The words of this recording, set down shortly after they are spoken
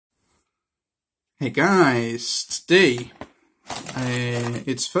Hey guys, today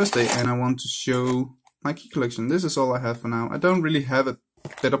it's Thursday and I want to show my key collection. This is all I have for now. I don't really have a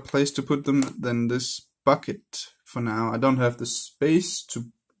better place to put them than this bucket for now. I don't have the space to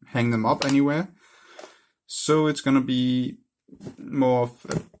hang them up anywhere. So it's gonna be more of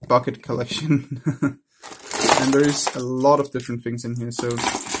a bucket collection. And there is a lot of different things in here, so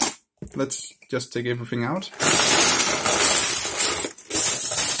let's just take everything out.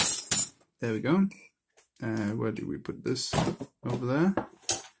 There we go. Where do we put this? Over there.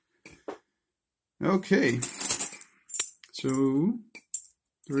 Okay. So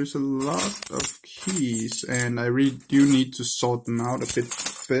there is a lot of keys, and I really do need to sort them out a bit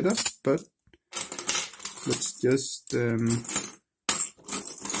better. But let's just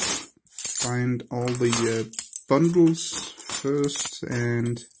find all the bundles first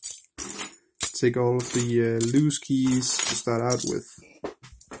and take all of the loose keys to start out with.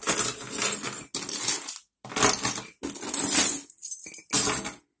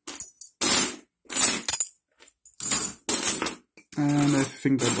 And I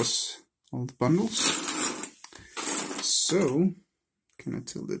think that was all the bundles. So, can I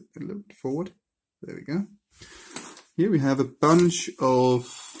tilt it a little bit forward? There we go. Here we have a bunch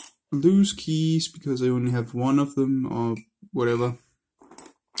of loose keys because I only have one of them or whatever.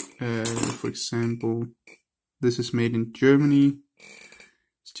 For example, this is made in Germany.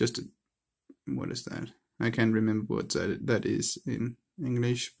 It's just a, what is that? I can't remember what that is in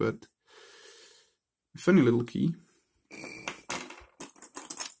English, but a funny little key.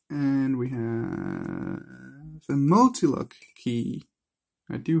 And we have a multi-lock key.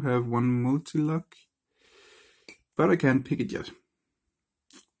 I do have one multi-lock, but I can't pick it yet.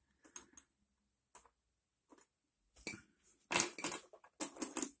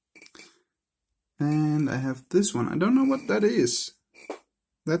 And I have this one. I don't know what that is.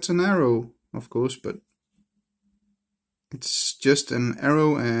 That's an arrow, of course, but it's just an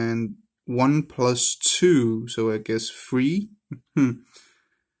arrow and 1 + 2, so I guess 3.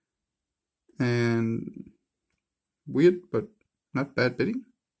 And weird, but not bad bidding.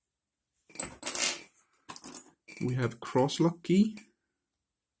 We have cross-lock key.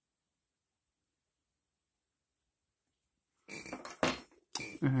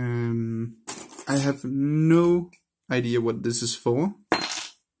 I have no idea what this is for,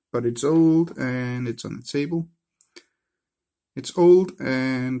 but it's old and it's on the table. It's old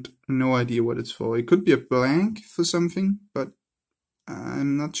and no idea what it's for. It could be a blank for something, but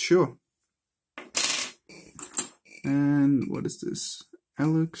I'm not sure. And what is this?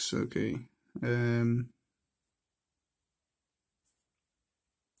 Alex, okay.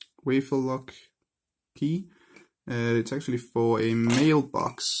 Wafer lock key. It's actually for a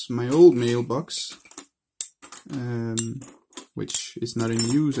mailbox, my old mailbox, which is not in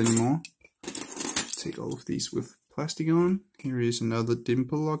use anymore. Let's take all of these with plastic on. Here is another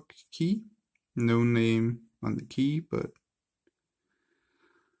dimple lock key. No name on the key, but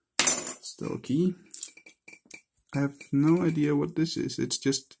still a key. I have no idea what this is. It's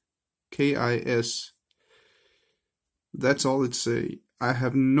just KIS. That's all it says. I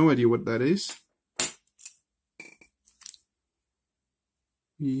have no idea what that is.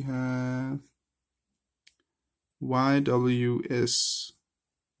 We have YWS.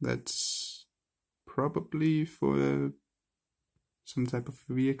 That's probably for some type of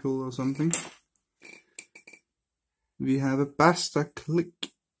vehicle or something. We have a Basta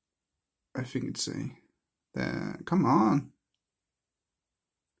Click. I think it's a... come on.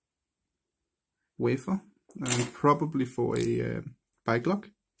 Wafer. And probably for a bike lock.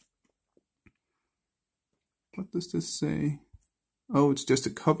 What does this say? Oh, it's just a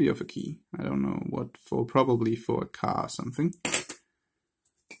copy of a key. I don't know what for, probably for a car or something.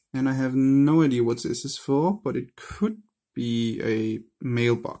 And I have no idea what this is for, but it could be a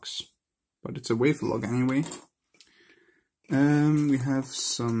mailbox. But it's a wafer lock anyway. We have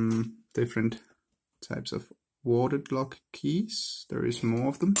some different types of warded lock keys. There is more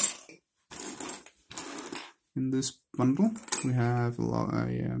of them in this bundle. We have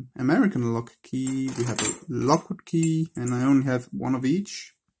a American lock key, we have a Lockwood key, and I only have one of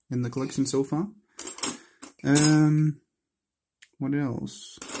each in the collection so far. What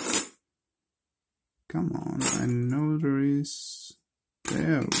else? Come on, I know there is...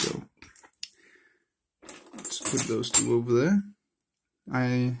 There we go. Let's put those two over there.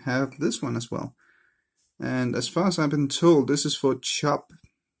 I have this one as well. And as far as I've been told, this is for chop,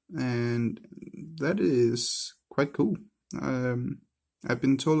 and that is quite cool. I've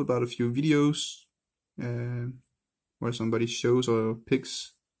been told about a few videos where somebody shows or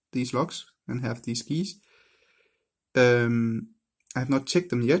picks these locks and have these keys. I have not checked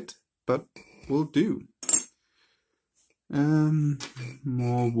them yet, but will do.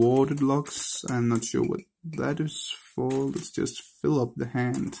 More watered locks. I'm not sure what that is for. Let's just fill up the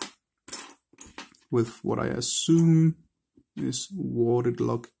hand with what I assume is watered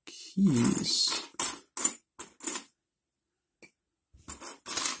lock keys.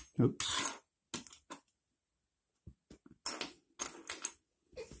 Oops.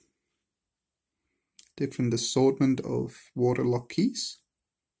 Different assortment of water lock keys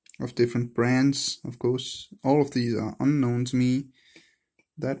of different brands, of course. All of these are unknown to me.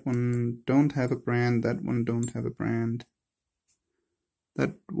 That one don't have a brand, that one don't have a brand.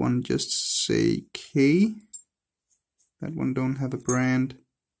 That one just say K. That one don't have a brand.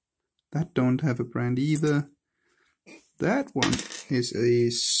 That don't have a brand either. That one is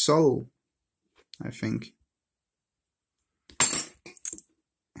a Sol, I think.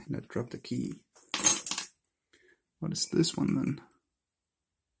 And I dropped the key. What is this one then?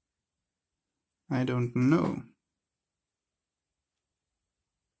 I don't know.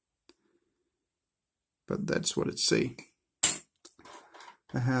 But that's what it say.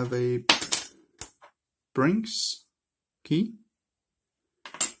 I have a Brinks key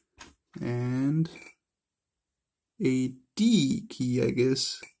and a D key, I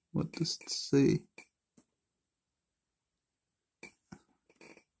guess. What does it say?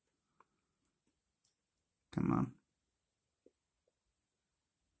 Come on.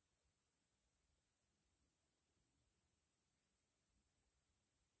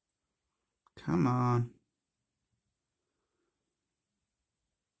 Come on.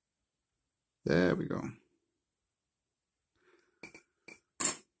 There we go.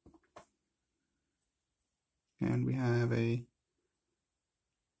 And we have a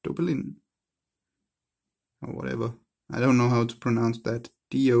Dobelin, or whatever. I don't know how to pronounce that.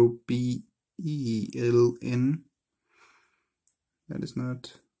 Dobelin. That is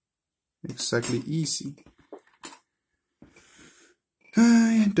not exactly easy.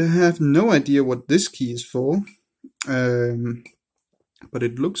 And I have no idea what this key is for, but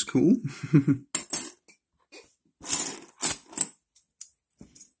it looks cool.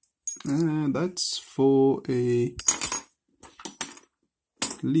 That's for a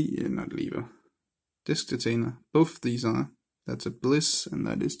not lever, disc detainer. Both of these are. That's a Bliss, and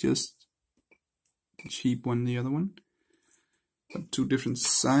that is just the cheap one, the other one. But two different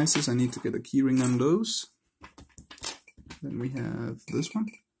sizes. I need to get a keyring on those. Then we have this one,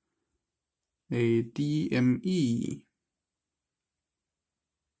 a DME.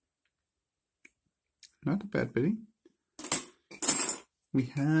 Not a bad bidding. We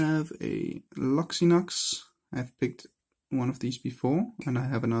have a Luxinox. I've picked one of these before, and I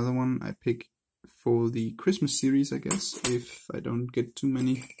have another one I pick for the Christmas series, I guess, if I don't get too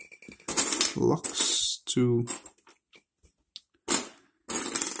many locks to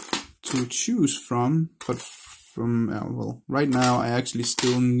choose from. But from well, right now I actually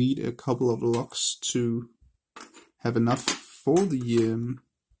still need a couple of locks to have enough for the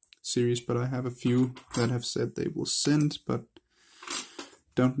series, but I have a few that have said they will send, but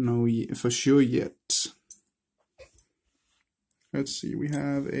don't know for sure yet. Let's see, we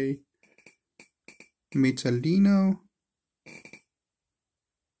have a Metallino.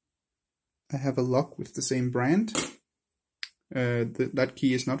 I have a lock with the same brand. That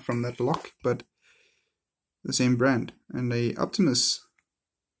key is not from that lock, but the same brand. And a Optimus.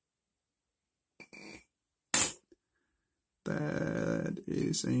 That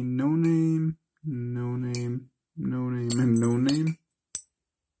is a no name, no name, no name, and no name.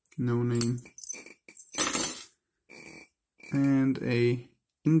 No name. And a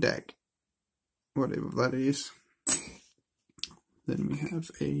Indag, whatever that is. Then we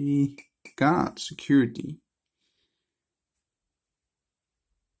have a Guard Security.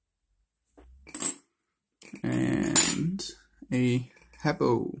 And a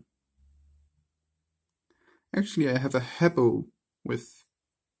Habbo. Actually, I have a Habbo with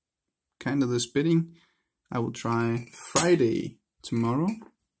kind of this bidding. I will try Friday tomorrow.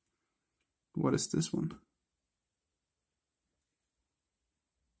 What is this one?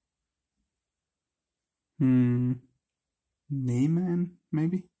 Neyman,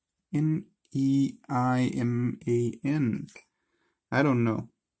 maybe? N-E-I-M-A-N. I don't know.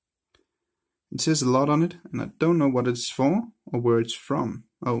 It says a lot on it, and I don't know what it's for or where it's from.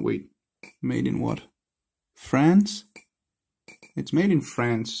 Oh wait, made in what? France? It's made in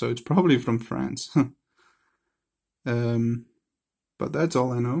France, so it's probably from France. But that's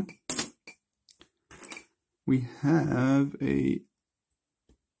all I know. We have a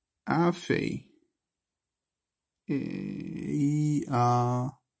Afe. A-R-F-E.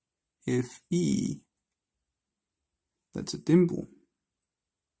 That's a dimple.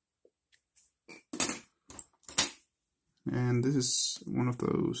 and this is one of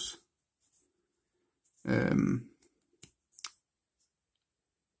those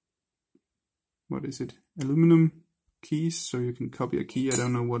what is it? Aluminum keys, so you can copy a key. I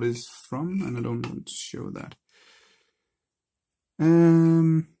don't know what it's from, and I don't want to show that.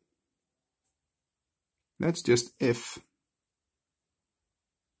 That's just F.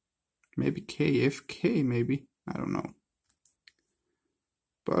 Maybe KFK, maybe. I don't know.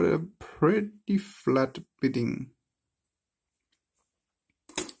 But a pretty flat bidding.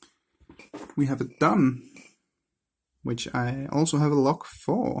 We have a done, which I also have a lock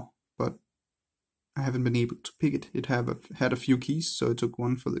for, but I haven't been able to pick it. It had a few keys, so I took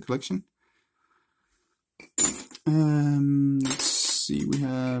one for the collection. Let's see, we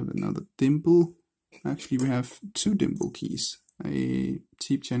have another dimple. Actually, we have two dimple keys. A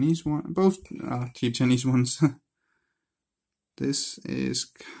cheap Chinese one, both cheap Chinese ones. This is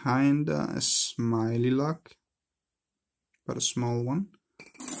kinda a smiley lock, but a small one.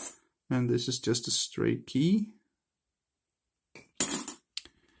 And this is just a straight key.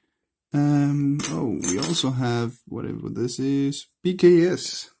 Oh, we also have whatever this is,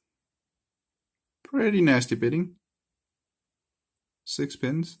 BKS. Pretty nasty bidding. 6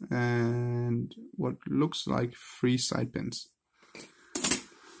 pins and what looks like 3 side pins.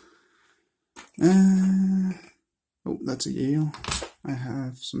 Oh, that's a Yale. I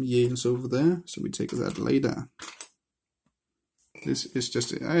have some Yales over there, so we take that later. This is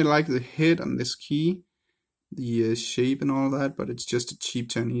just, I like the head on this key, the shape and all that, but it's just a cheap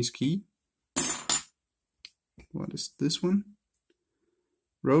Chinese key. What is this one?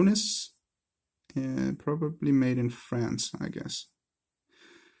 Ronis, probably made in France, I guess.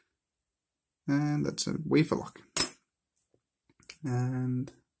 And that's a wafer lock.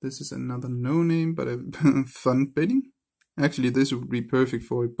 And this is another no name, but a fun bidding. Actually, this would be perfect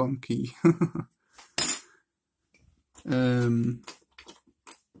for a bump key.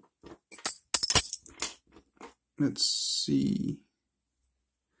 Let's see.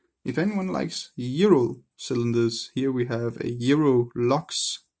 If anyone likes Euro cylinders, here we have a Euro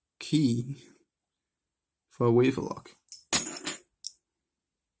Lux key for a wafer lock.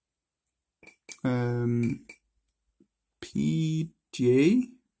 PJ,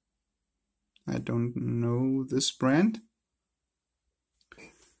 I don't know this brand.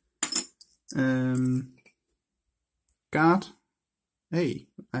 Guard. Hey,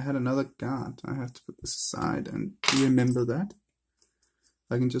 I had another guard. I have to put this aside and remember that.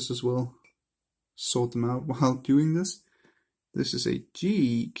 I can just as well sort them out while doing this. This is a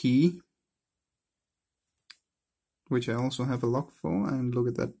G key, which I also have a lock for, and look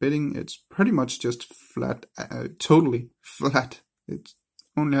at that bidding. It's pretty much just flat, totally flat. It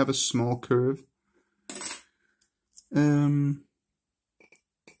only have a small curve. And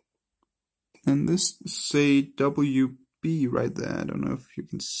this say WB right there. I don't know if you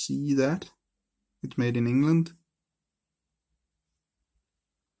can see that. It's made in England.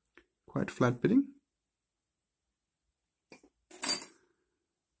 Quite flat bidding.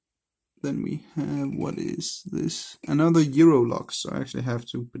 Then we have, what is this? Another Euro lock, so I actually have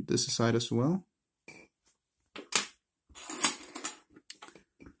to put this aside as well.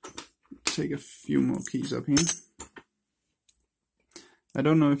 Take a few more keys up here. I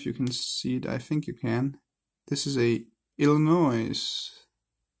don't know if you can see it, I think you can. This is a Illinois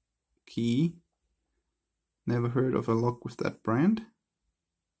key. Never heard of a lock with that brand.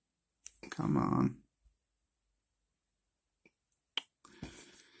 Come on.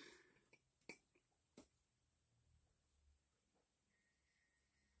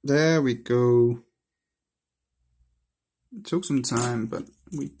 There we go. It took some time, but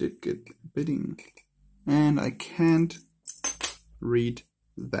we did get bidding. And I can't read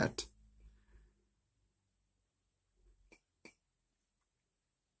that.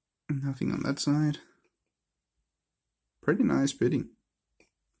 Nothing on that side. Pretty nice bidding.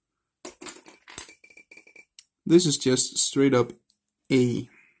 This is just straight up A.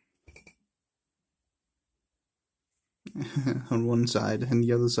 On one side, and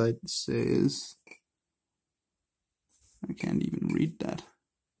the other side says, I can't even read that.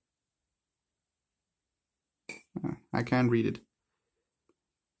 I can't read it.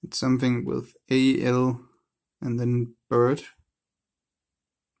 It's something with AL and then bird.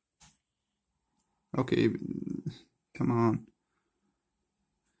 Okay, come on.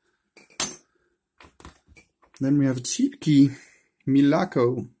 Then we have a cheap key,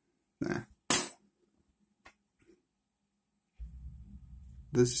 Milako.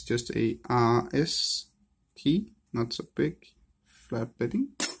 This is just a RS key, not so big, flat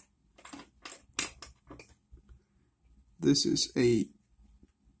bidding. This is a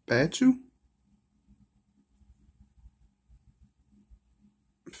Batu.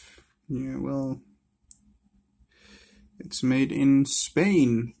 Yeah, well, it's made in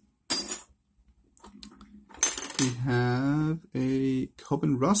Spain. We have a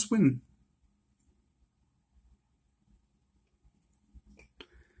Cobin Roswin.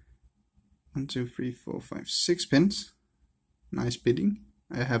 One, two, three, 4, 5, 6 pins. Nice bidding.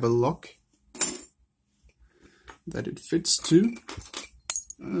 I have a lock that it fits to.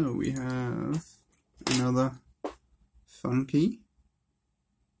 Oh, we have another fun key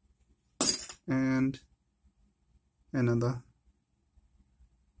and another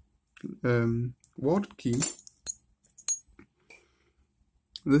water key.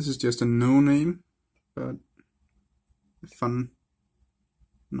 This is just a no name, but a fun,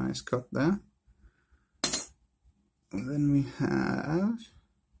 nice cut there. And then we have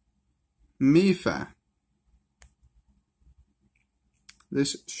Mefa.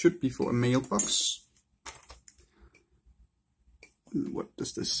 This should be for a mailbox. What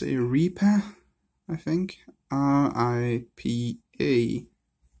does this say? Ripa, I think. R-I-P-A.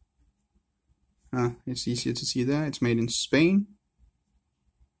 It's easier to see there. It's made in Spain.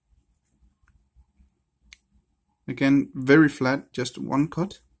 Again, very flat, just one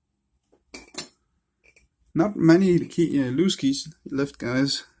cut. Not many loose keys left,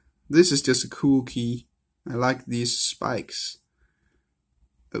 guys. This is just a cool key. I like these spikes.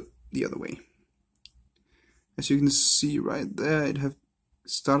 Oh, the other way. As you can see right there, it have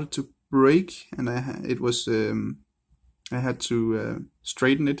started to break, and I had to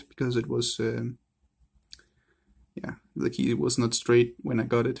straighten it because it was yeah, the key was not straight when I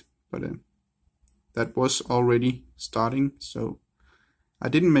got it, but that was already starting, so I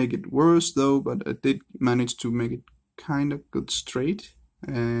didn't make it worse though, but I did manage to make it kind of good straight,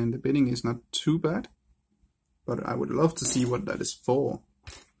 and the bidding is not too bad, but I would love to see what that is for.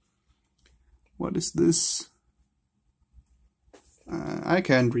 What is this? I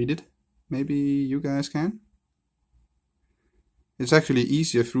can't read it. Maybe you guys can? It's actually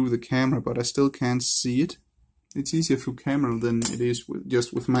easier through the camera, but I still can't see it. It's easier through camera than it is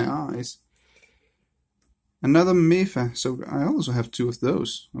just with my eyes. Another Mefa, so I also have 2 of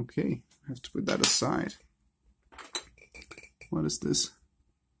those. Okay, I have to put that aside. What is this?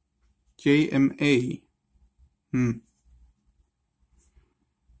 JMA.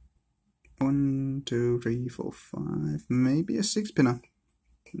 1, 2, 3, 4, 5. Maybe a 6-pinner.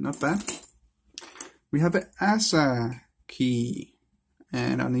 Not bad. We have an ASA key,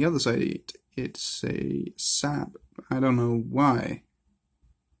 and on the other side it's a SAB. I don't know why,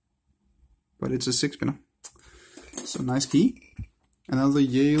 but it's a 6-pinner. So nice key. Another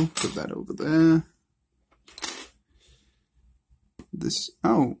Yale. Put that over there. This.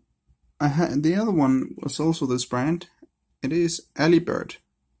 Oh, I had the other one was also this brand. It is Alibert.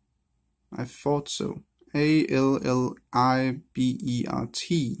 I thought so. A-L-L-I-B-E-R-T.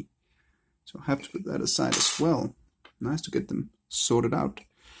 So I have to put that aside as well. Nice to get them sorted out.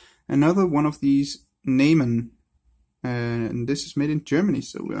 Another one of these Neyman, and this is made in Germany,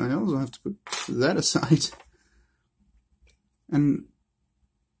 so I also have to put that aside. And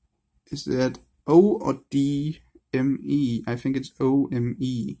is that O or D-M-E? I think it's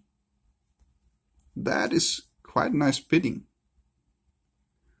O-M-E. That is quite nice bidding.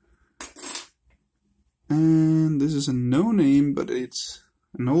 And this is a no name, but it's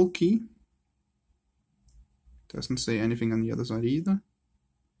an old key. Doesn't say anything on the other side either.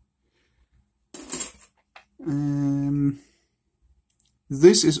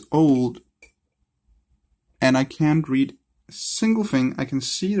 This is old, and I can't read a single thing. I can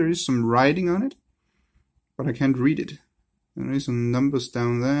see there is some writing on it, but I can't read it. There is some numbers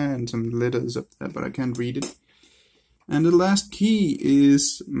down there and some letters up there, but I can't read it. And the last key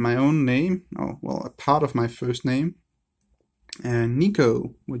is my own name, oh well, a part of my first name, and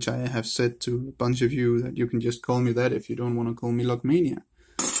Nico, which I have said to a bunch of you that you can just call me that if you don't want to call me Lockmania.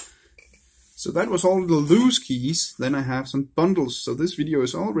 So that was all the loose keys. Then I have some bundles. So this video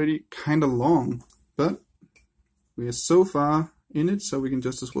is already kind of long, but we are so far in it, so we can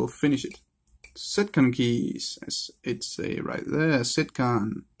just as well finish it. Zetcon keys, as it say right there,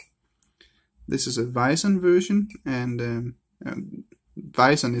 Zetcon. This is a Weizen version, and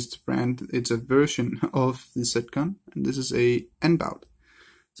Weizen is the brand. It's a version of the Zetcon, and this is a Anbaut.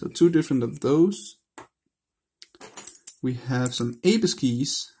 So 2 different of those. We have some ABUS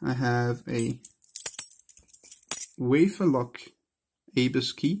keys. I have a wafer lock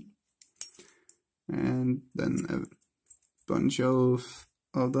ABUS key, and then a bunch of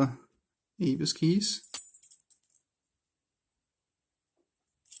other ABUS keys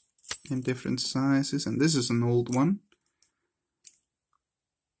in different sizes, and this is an old one.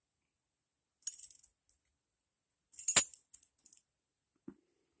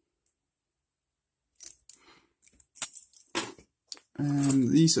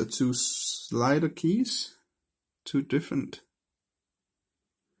 These are two slider keys, two different.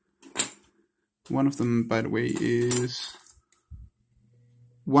 One of them, by the way, is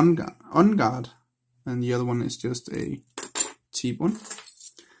on guard, and the other one is just a cheap one.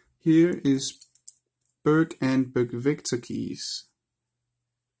 Here is Berg and Berg Victor keys.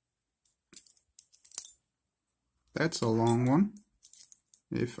 That's a long one.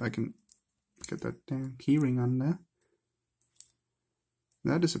 If I can get that damn keyring on there.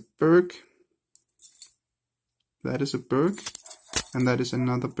 That is a Berg. That is a Berg. And that is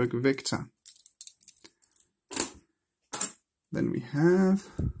another Berg Victor. Then we have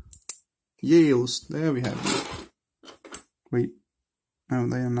Yales. There we have it. Wait. No,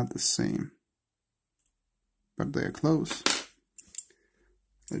 they are not the same. But they are close.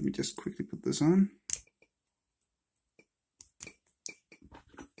 Let me just quickly put this on.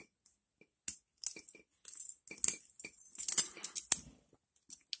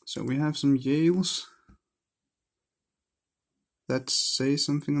 So we have some Yales that say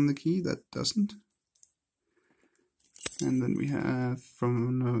something on the key, that doesn't. And then we have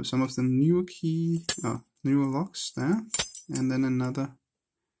from some of the newer newer locks there. And then another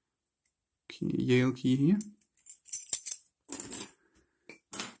key, Yale key here.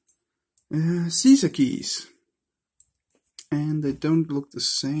 Caesar keys. And they don't look the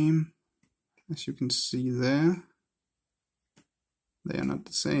same, as you can see there. They are not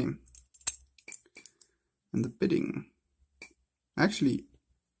the same. And the bidding. Actually,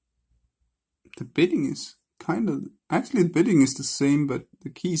 the bidding is the bidding is the same, but the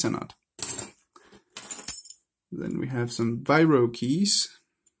keys are not. Then we have some Viro keys.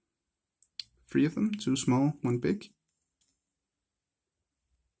 3 of them, 2 small, 1 big.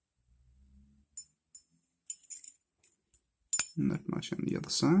 Not much on the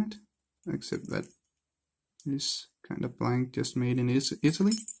other side, except that is kind of blank, just made in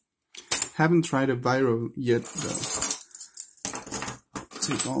Italy. Haven't tried a Viro yet though.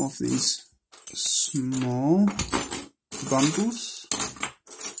 Take all of these small bundles.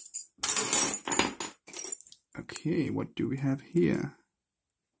 Okay, what do we have here?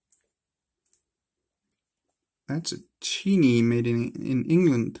 That's a Cheney made in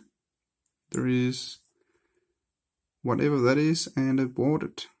England. There is whatever that is, and I bought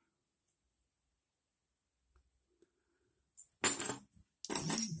it.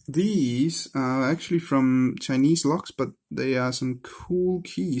 These are actually from Chinese locks, but they are some cool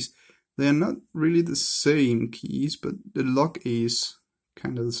keys. They are not really the same keys, but the lock is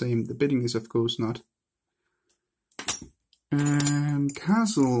kind of the same. The bidding is of course not.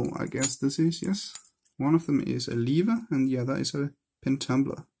 Castle, I guess this is, yes. One of them is a lever and the other is a pin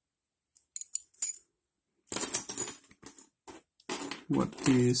tumbler. What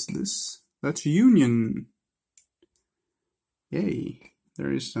is this? That's Union. Yay.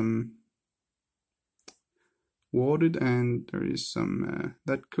 There is some warded and there is some,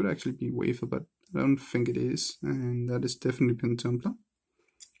 that could actually be wafer, but I don't think it is. And that is definitely pin tumbler.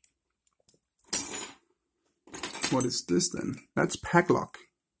 What is this then? That's Paclock.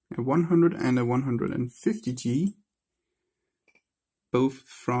 A 100 and a 150G. Both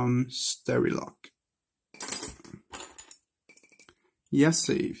from Sterilock.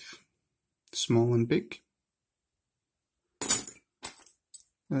 Yasafe. Small and big.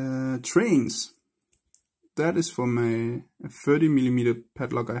 Trains. That is for my 30mm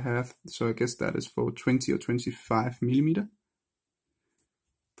padlock I have, so I guess that is for 20 or 25mm.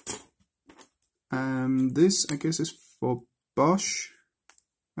 This I guess is for Bosch,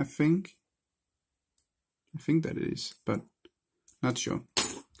 I think. That it is, but not sure.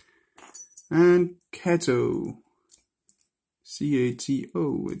 And Cato.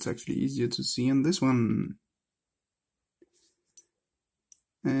 C-A-T-O. It's actually easier to see on this one.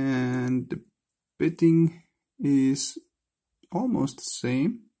 And the bidding is almost the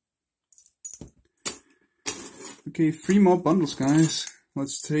same. Okay, 3 more bundles, guys.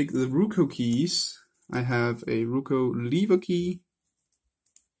 Let's take the Ruco keys. I have a Ruco lever key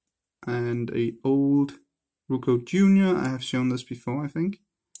and a old Ruco Junior. I have shown this before, I think.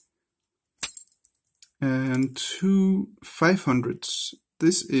 And 2 500s.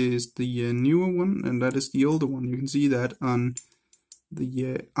 This is the newer one, and that is the older one. You can see that on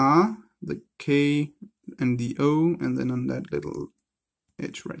the R, the K, and the O, and then on that little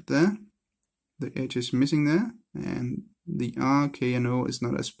edge right there. The edge is missing there, and the R, K, and O is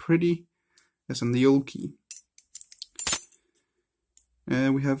not as pretty as on the old key.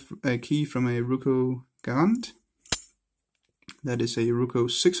 We have a key from a Ruco Garant. That is a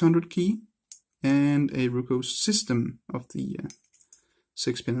Ruco 600 key, and a Ruco system of the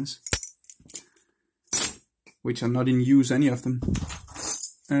 6 spinners. which are not in use, any of them.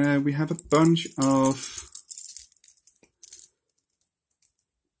 We have a bunch of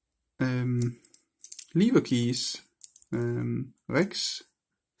lever keys, Rex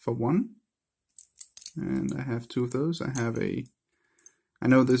for 1, and I have 2 of those. I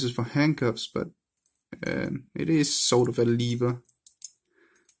know this is for handcuffs, but it is sort of a lever.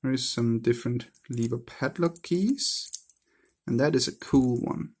 There is some different lever padlock keys, and that is a cool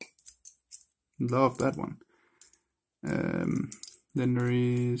one. Love that one. Then there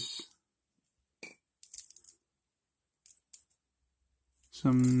is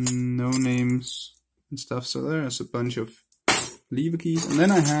some no names and stuff. So there's a bunch of lever keys, and then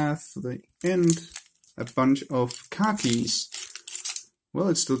I have for the end a bunch of car keys. Well,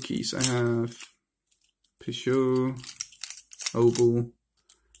 it's still keys. I have Peugeot, Opel,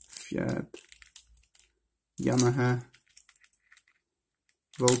 Fiat, Yamaha,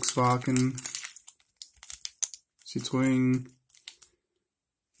 Volkswagen, Citroën.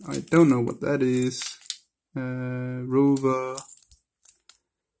 I don't know what that is. Rover.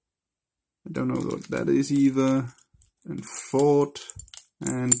 I don't know what that is either. And Ford.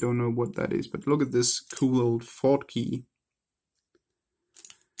 And don't know what that is. But look at this cool old Ford key.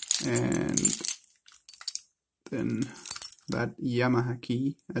 And then that Yamaha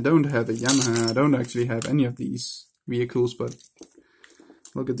key. I don't have a Yamaha. I don't actually have any of these vehicles, but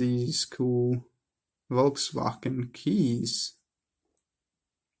look at these cool Volkswagen keys.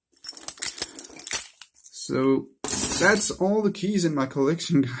 So that's all the keys in my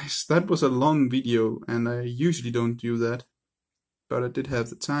collection, guys. That was a long video, and I usually don't do that, but I did have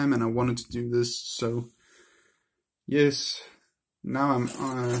the time and I wanted to do this, so yes, now I'm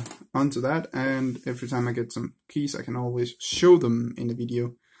onto that, and every time I get some keys I can always show them in a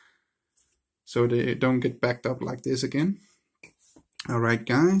video so they don't get backed up like this again. Alright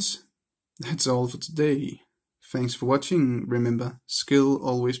guys, that's all for today. Thanks for watching. Remember, skill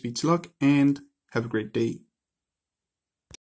always beats luck, and have a great day.